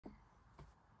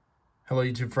Hello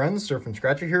YouTube friends, Surf and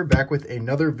Scratcher here, back with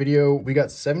another video. We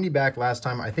got 70 back last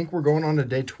time. I think we're going on to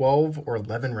day 12 or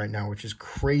 11 right now, which is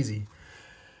crazy.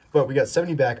 But we got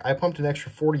 70 back. I pumped an extra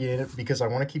 40 in it because I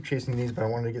want to keep chasing these, but I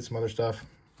wanted to get some other stuff.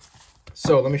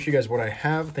 So let me show you guys what I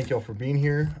have. Thank y'all for being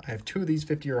here. I have two of these,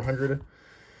 50 or 100,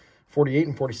 48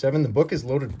 and 47. The book is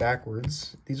loaded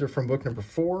backwards. These are from book number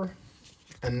 4.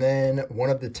 And then one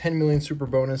of the 10 million super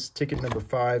bonus, ticket number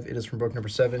 5. It is from book number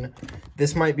 7.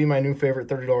 This might be my new favorite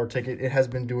 $30 ticket. It has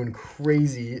been doing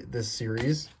crazy this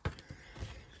series.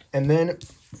 And then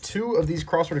 2 of these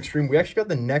Crossword Extreme. We actually got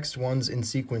the next ones in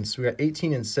sequence. So we got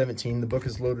 18 and 17. The book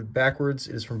is loaded backwards.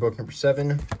 It is from book number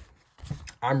 7.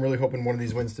 I'm really hoping one of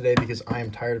these wins today because I am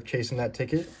tired of chasing that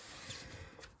ticket.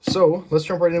 So let's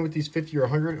jump right in with these 50 or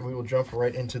 100, and we will jump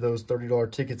right into those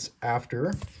 $30 tickets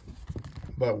after.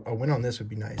 But a win on this would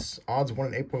be nice. Odds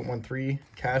 1 in 8.13,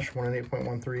 cash 1 in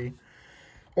 8.13.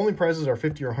 Only prizes are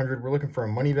 50 or 100. We're looking for a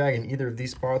money bag in either of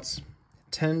these spots.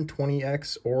 10,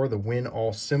 20x, or the win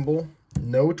all symbol.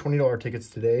 No $20 tickets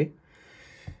today.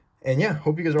 And yeah,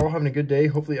 hope you guys are all having a good day.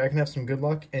 Hopefully I can have some good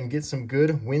luck and get some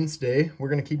good wins today. We're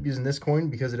going to keep using this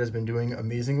coin because it has been doing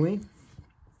amazingly.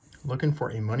 Looking for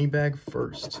a money bag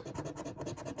first.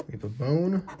 We have a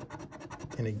bone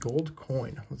and a gold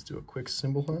coin. Let's do a quick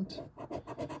symbol hunt.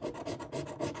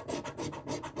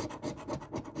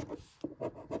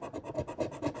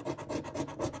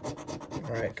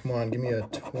 All right, come on, give me a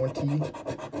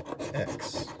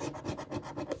 20x.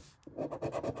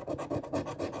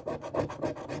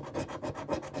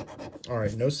 All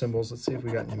right, no symbols. Let's see if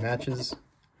we got any matches.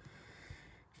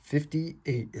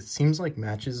 58. It seems like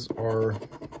matches are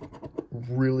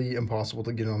really impossible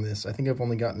to get on this. I think I've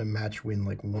only gotten a match win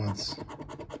like once,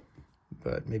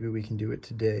 but maybe we can do it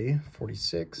today.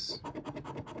 46.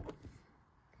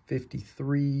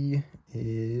 53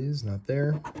 is not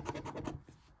there.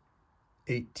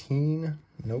 18,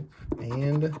 nope.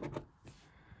 And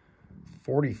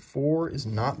 44 is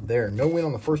not there. No win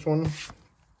on the first one.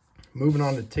 Moving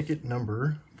on to ticket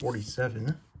number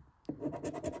 47.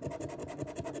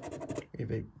 We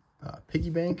have a piggy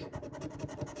bank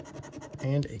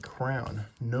and a crown.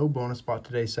 No bonus spot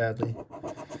today, sadly.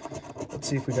 Let's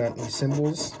see if we got any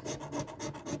symbols.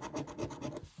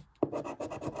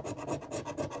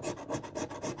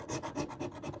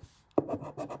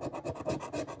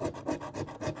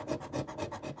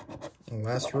 And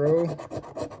last row,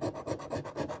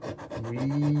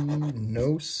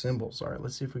 no symbols. All right,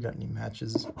 let's see if we got any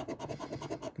matches.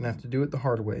 Gonna have to do it the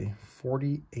hard way.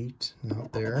 48,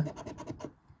 not there.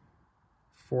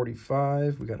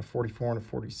 45, we got a 44 and a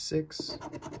 46.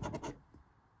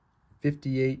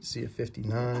 58, see a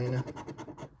 59.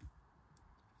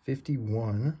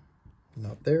 51,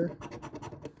 not there.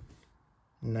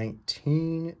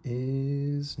 19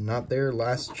 is not there.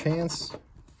 Last chance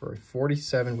for a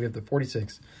 47. We have the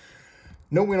 46.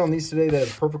 No win on these today. That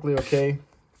is perfectly okay.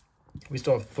 We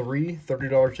still have 3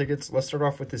 $30 tickets. Let's start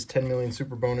off with this 10 million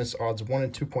super bonus. Odds 1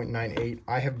 in 2.98.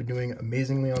 I have been doing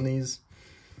amazingly on these.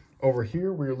 Over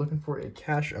here, we're looking for a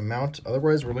cash amount.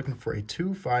 Otherwise, we're looking for a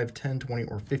 2, 5, 10, 20,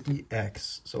 or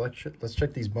 50x. So let's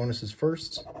check these bonuses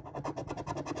first.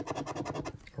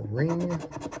 A ring,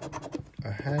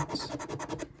 a hat,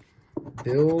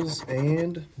 bills,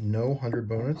 and no 100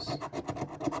 bonus.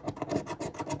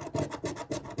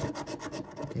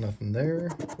 Nothing there.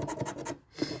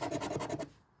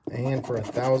 And for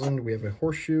 1,000, we have a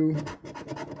horseshoe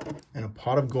and a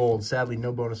pot of gold. Sadly,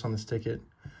 no bonus on this ticket.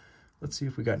 Let's see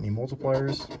if we got any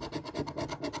multipliers.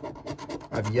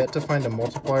 I've yet to find a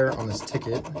multiplier on this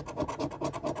ticket,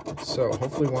 so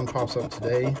hopefully one pops up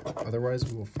today.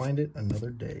 Otherwise, we will find it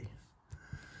another day.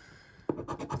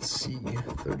 Let's see,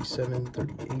 37,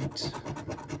 38.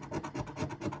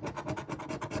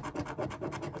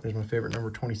 There's my favorite number,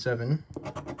 27.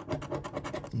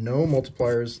 No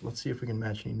multipliers. Let's see if we can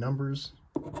match any numbers.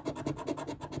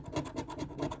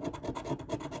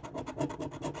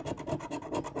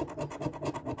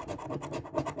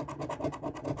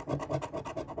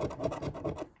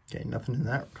 Okay, nothing in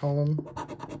that column.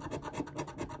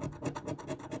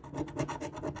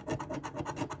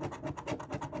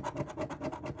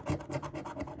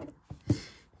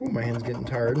 Ooh, my hand's getting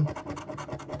tired.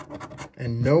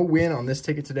 And no win on this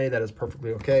ticket today. That is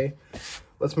perfectly okay.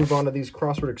 Let's move on to these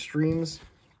Crossword Extremes.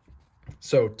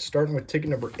 So starting with ticket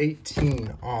number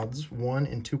 18, odds 1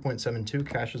 in 2.72,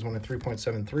 cash is 1 in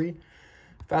 3.73.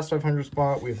 Fast 500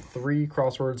 spot, we have 3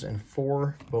 crosswords and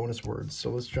 4 bonus words. So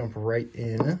let's jump right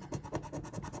in.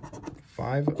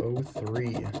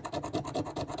 503.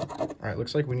 All right,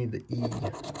 looks like we need the E.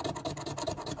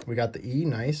 We got the E,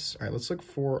 nice. All right, let's look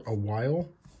for a while.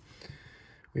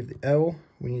 We have the L.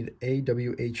 We need A,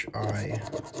 W, H, I.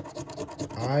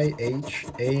 I, H,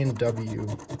 A, and W.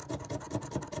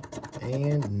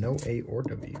 And no A or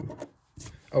W.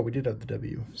 Oh, we did have the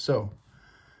W. So,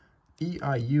 E,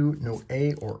 I, U, no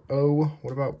A or O.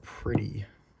 What about pretty?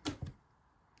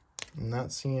 I'm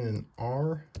not seeing an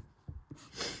R.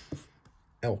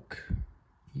 Elk.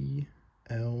 E,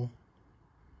 L,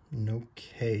 no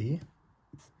K.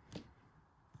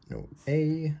 No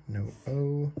A, no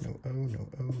O, no O, no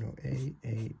O, no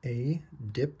A.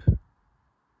 Dip.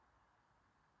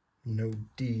 No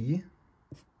D.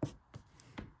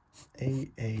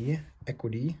 A,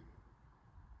 equity.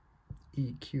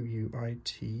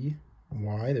 EQUITY,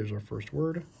 there's our first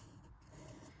word.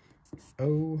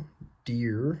 O,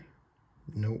 deer.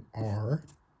 No R.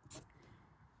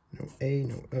 No A,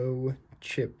 no O.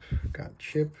 Chip, got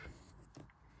chip.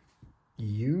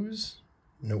 Use,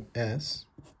 no S.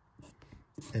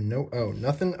 And no O,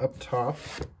 nothing up top.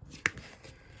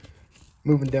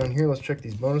 Moving down here, let's check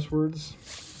these bonus words.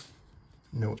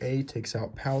 No A takes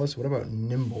out palace. What about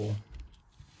nimble?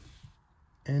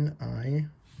 N-I-M-B-L-E.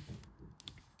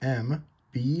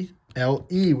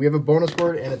 We have a bonus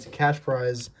word and it's a cash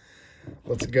prize.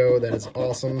 Let's go. That is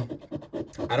awesome.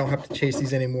 I don't have to chase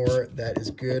these anymore. That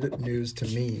is good news to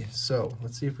me. So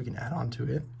let's see if we can add on to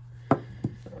it.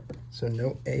 So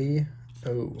no A,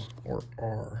 O, or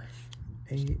R.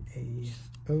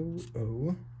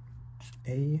 A-O-O.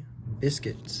 A,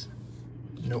 biscuit.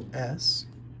 No S.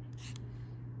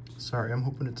 Sorry, I'm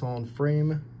hoping it's all in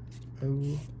frame.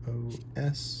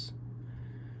 O-O-S.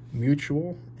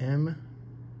 Mutual. M.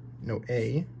 No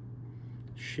A.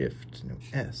 Shift. No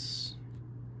S.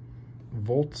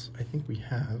 Volt, I think we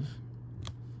have.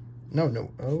 No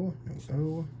O.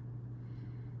 No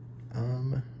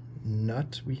O.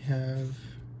 Nut, we have.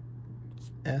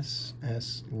 S.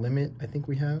 Limit, I think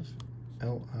we have.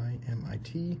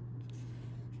 L-I-M-I-T.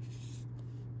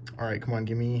 All right, come on,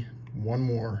 give me one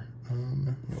more.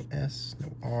 No S,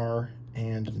 no R,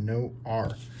 and no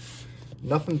R.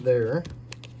 Nothing there.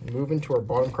 Moving to our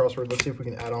bottom crossword. Let's see if we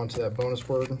can add on to that bonus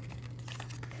word.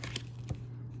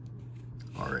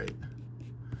 All right.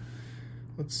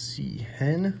 Let's see.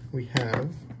 Hen, we have.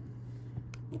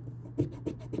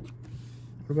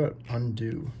 What about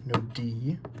undo? No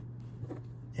D,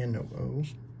 and no O.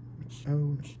 No O,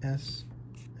 no S,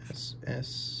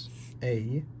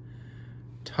 A.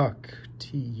 Tuck,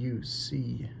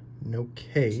 T-U-C. No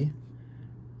K.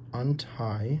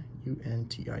 Untie,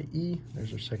 U-N-T-I-E.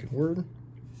 There's our second word.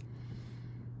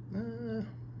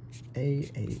 A,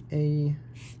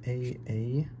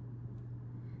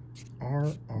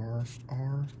 R,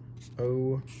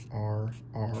 O,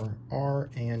 R,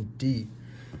 and D.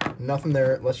 Nothing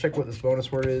there. Let's check what this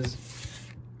bonus word is.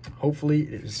 Hopefully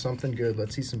it is something good.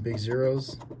 Let's see some big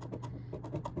zeros.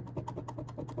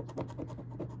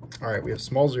 All right, we have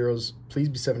small zeros. Please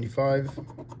be 75.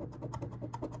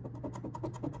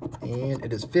 And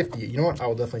it is 50. You know what? I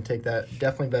will definitely take that.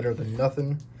 Definitely better than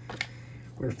nothing.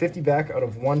 We're 50 back out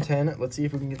of 110. Let's see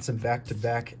if we can get some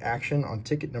back-to-back action on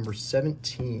ticket number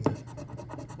 17.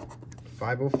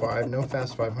 505, no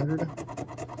fast 500.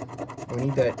 We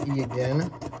need that E again.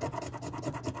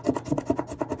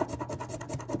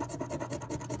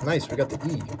 Nice, we got the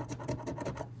E.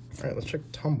 All right, let's check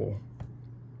tumble.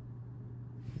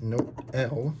 No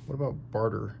L. What about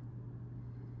barter?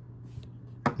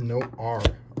 No R.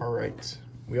 All right.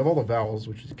 We have all the vowels,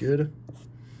 which is good.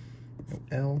 No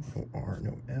L, no R,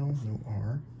 no L, no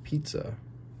R. Pizza.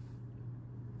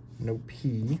 No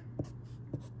P.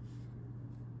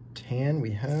 Tan,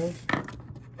 we have.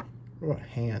 What about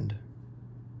hand?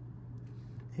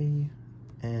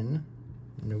 A-N.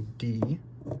 No D.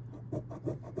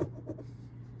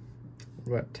 What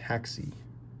about taxi?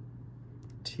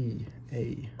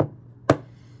 T-A.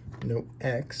 No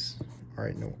X. All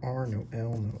right, no R, no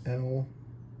L, no L.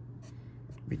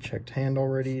 We checked hand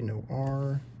already, no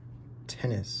R.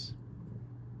 Tennis.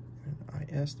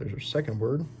 I-S, there's our second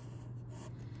word.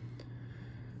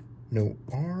 No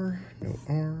R, no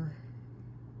R.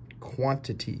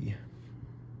 Quantity.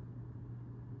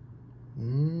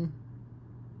 No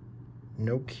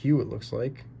Q, it looks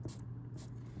like.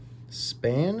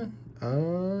 Span,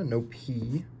 no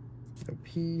P. No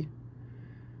P.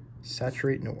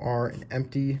 Saturate, no R, and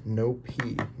empty, no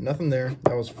P. Nothing there.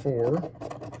 That was 4.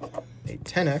 A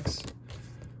 10X.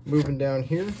 Moving down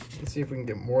here. Let's see if we can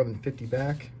get more than 50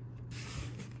 back.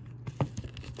 All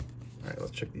right, let's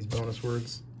check these bonus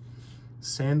words.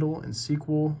 Sandal and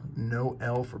sequel. No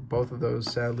L for both of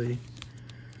those, sadly.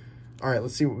 All right,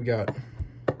 let's see what we got.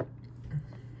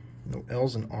 No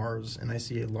L's and R's, and I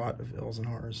see a lot of L's and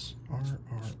R's. R,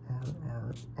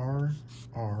 R,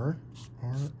 R,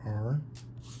 R, R,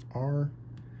 R.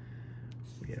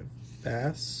 We have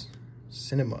Bass,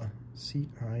 Cinema,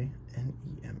 C-I-N-E-M-A,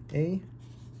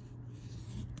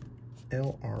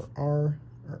 L-R-R,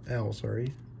 or L,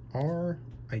 sorry, R,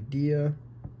 Idea,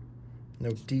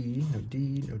 no D, no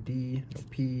D, no D, no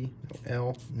P, no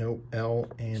L, no L,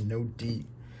 and no D.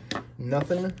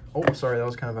 Nothing. Oh, sorry, that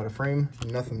was kind of out of frame.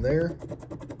 Nothing there.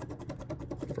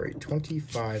 For a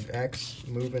 25X,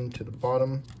 moving to the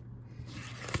bottom.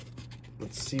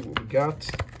 Let's see what we got.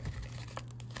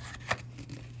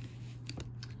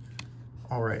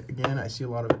 All right, again, I see a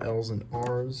lot of L's and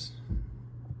R's.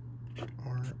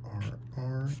 R, R,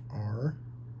 R, R.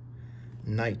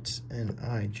 Night,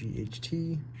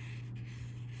 N-I-G-H-T.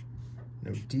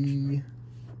 No D,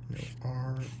 no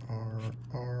R, R,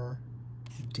 R.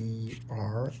 D,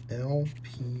 R, L,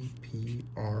 P, P,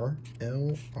 R,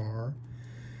 L, R.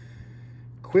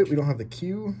 Quit, we don't have the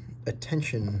Q.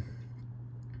 Attention,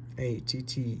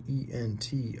 A-T-T-E-N-T-I-O-N.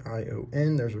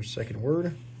 There's our second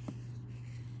word.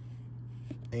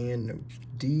 And no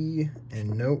D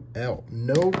and no L.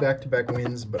 No back-to-back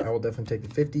wins, but I will definitely take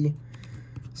the 50.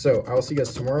 So I will see you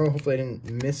guys tomorrow. Hopefully I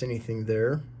didn't miss anything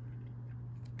there,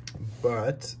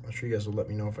 but I'm sure you guys will let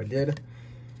me know if I did.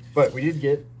 But we did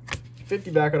get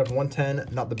 50 back out of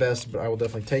 110. Not the best, but I will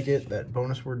definitely take it. That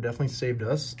bonus word definitely saved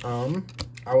us.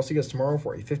 I will see you guys tomorrow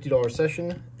for a $50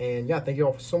 session. And yeah, thank you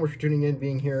all so much for tuning in,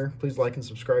 being here. Please like and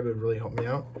subscribe. It would really help me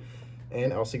out.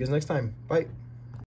 And I'll see you guys next time. Bye.